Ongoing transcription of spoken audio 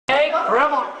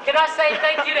Forever. Can I say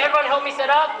thank you to everyone who helped me set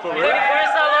up? Looking for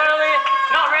us so early.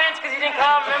 Not Rance, because he didn't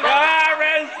come, remember?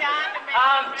 Rance.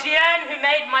 Gian, who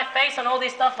made my face on all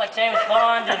this stuff like James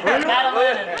Bond and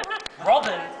Madeline and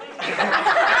Robin.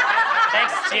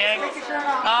 Thanks, Gian.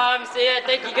 So yeah,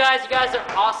 thank you guys. You guys are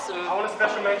awesome. I want a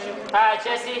special mention.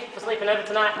 Jesse, for sleeping over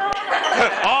tonight.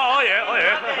 Oh yeah.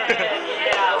 Yeah.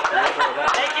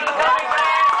 Thank you for coming,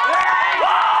 guys.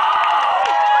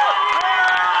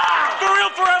 For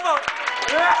real, forever.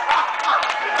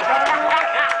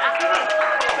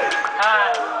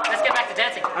 Let's get back to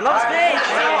dancing. Another stage.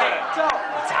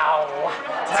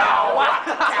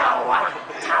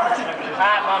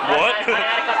 What? I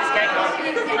gotta cut this cake off.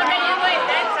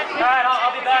 Alright,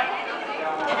 I'll be back.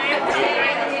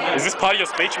 Is this part of your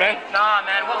speech, man? Nah,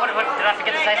 man. What did I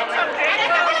forget to say something?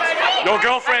 Your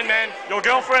girlfriend, man. Your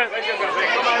girlfriend.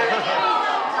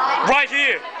 Right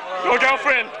here. Your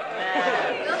girlfriend.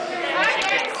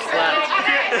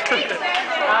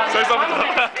 Say something.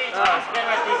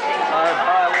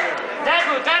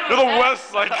 You're the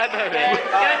worst, like. You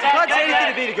can't say anything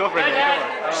to be the girlfriend.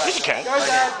 Yes, you can.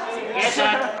 Yes,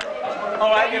 Dad.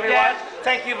 Alright everyone,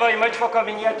 thank you very much for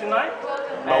coming here tonight.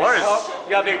 No worries. Hope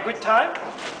you have a good time.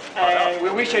 And we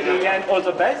wish Adrian all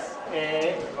the best.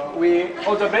 We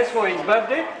all the best for his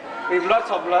birthday. With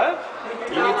lots of love.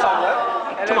 He needs some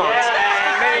love. Come on.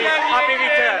 And many happy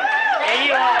returns.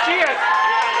 Cheers!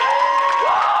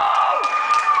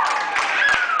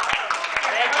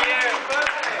 Thank you.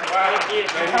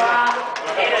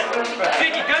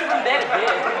 Dude, you're going from there to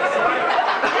there.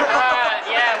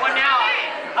 Yeah, well now.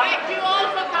 Thank you all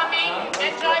for coming.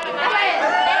 Enjoy the night.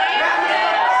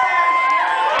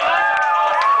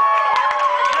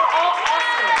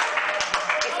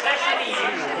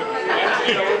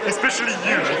 Especially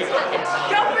you.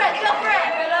 Go for it, go for it.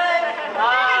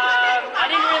 I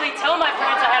didn't really tell my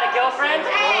parents I had a girlfriend.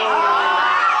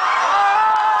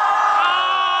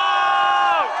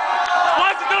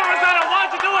 Why'd you do it, Rosanna?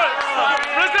 Why'd you do it?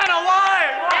 Rosanna,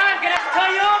 why? Now I'm gonna have to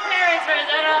tell your parents,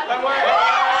 Rosanna.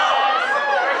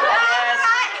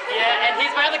 Yeah, and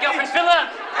here's my other girlfriend,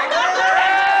 Philip.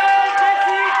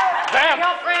 Damn.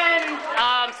 Girlfriend.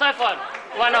 So fun.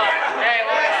 Why not? Hey,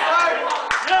 why not?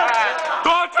 Go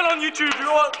on, tell on YouTube. You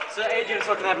know what? So Adrian's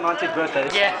not gonna have 19th birthday.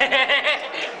 Yeah.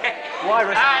 Why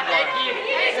rest? Thank you.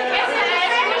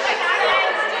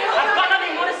 I've got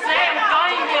nothing more to say. I'm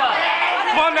dying here.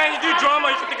 Come on, man. You do drama.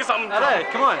 You should think of something. Hello,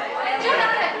 come on.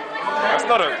 That's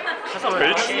not a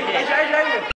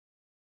speech.